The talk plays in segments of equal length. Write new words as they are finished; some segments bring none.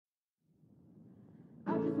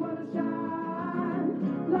Like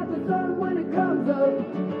the sun when it comes up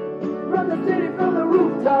from the city, from the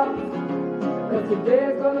rooftops. 'Cause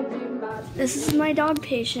today's gonna be my. This is my dog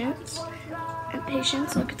Patience. And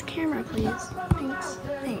Patience, look at the camera, please. Thanks.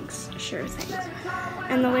 Thanks. Sure, thanks.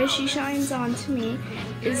 And the way she shines on to me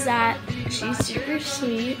is that she's super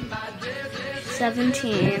sweet. She's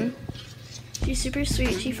 17. She's super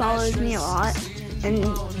sweet. She follows me a lot, and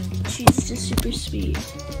she's just super sweet.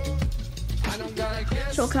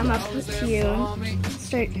 She'll come up to you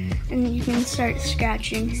and you can start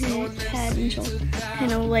scratching her head, and she'll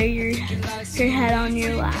kind of lay her head on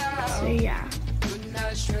your lap. So yeah,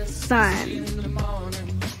 fun.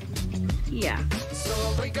 Yeah.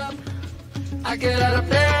 I get out of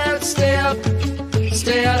bed, stay up,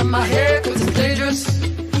 stay out of my head 'cause it's dangerous.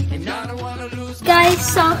 And I don't wanna lose. Guys,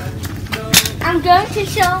 so I'm going to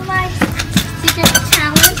show my secret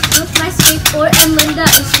talent with my skateboard, and Linda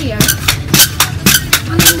is here.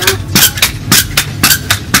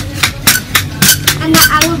 And now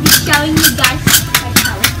I will be showing you guys my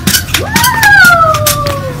talent. Woo!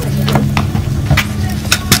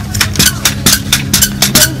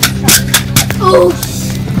 Oh!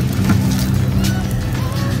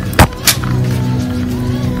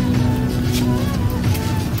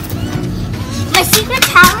 My secret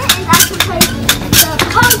talent is I can play the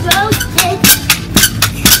Congo stick.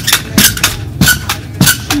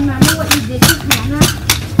 Remember what you did with Nana?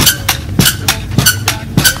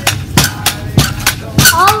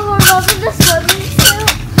 Oh, we're over the swimming suit.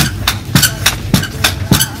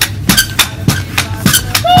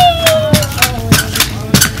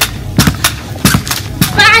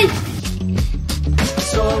 Bye!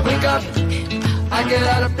 So I wake up, I get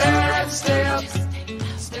out of bed, stay up.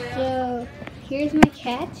 So, here's my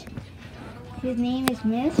cat. His name is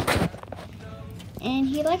Mist. And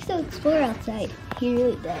he likes to explore outside. He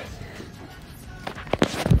really does.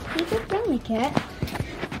 He's a friendly cat.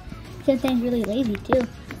 Sometimes really lazy too.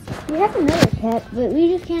 We have another cat, but we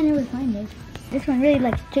just can't ever find him. This one really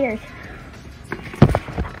likes chairs.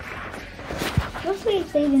 Mostly he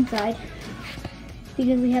stays inside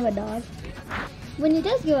because we have a dog. When he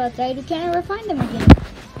does go outside, we can't ever find him again.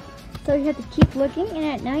 So we have to keep looking, and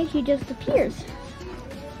at night he just appears.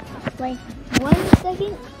 Like 1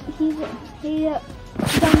 second, he's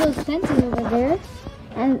on those fences over there,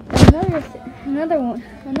 and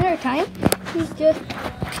another time, he's just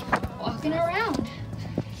walking around.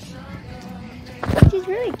 Which is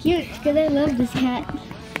really cute because I love this cat.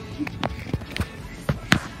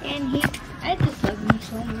 And I just love him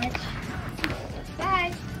so much.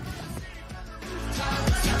 Bye.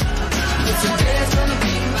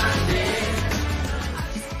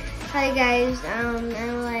 Hi guys, I'm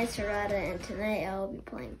Eli Serrata, and tonight I'll be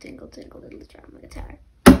playing Tinkle Tinkle Little Star on my guitar.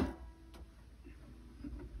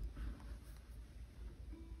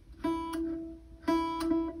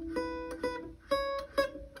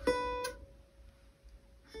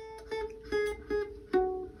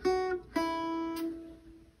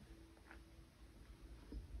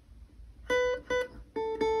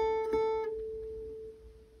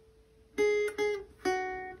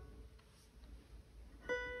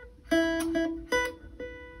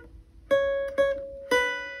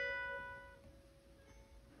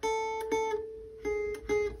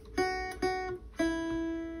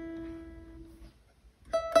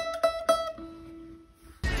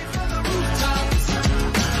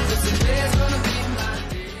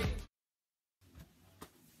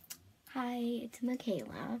 Hi, it's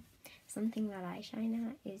Michaela. Something that I shine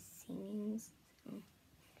at is singing.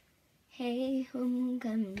 Hey,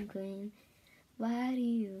 homecoming queen, why do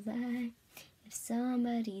you lie? If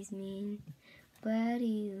somebody's mean, where do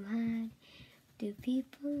you hide? Do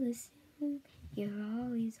people assume you're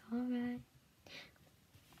always alright?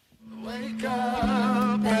 Wake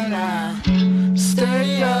up and I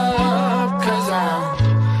stay up 'cause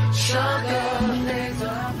I'm sure the things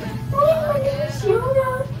up and Oh, my goodness,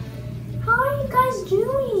 Yoda. How are you guys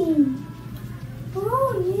doing?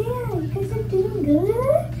 Oh, yeah, you guys are doing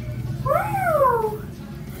good? Wow!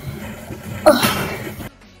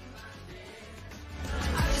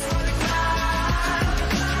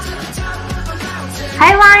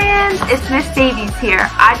 Hi Lions, it's Miss Davies here.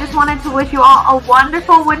 I just wanted to wish you all a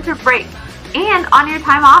wonderful winter break. And on your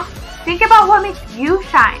time off, think about what makes you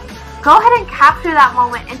shine. Go ahead and capture that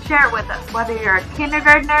moment and share it with us, whether you're a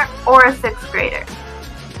kindergartner or a 6th grader.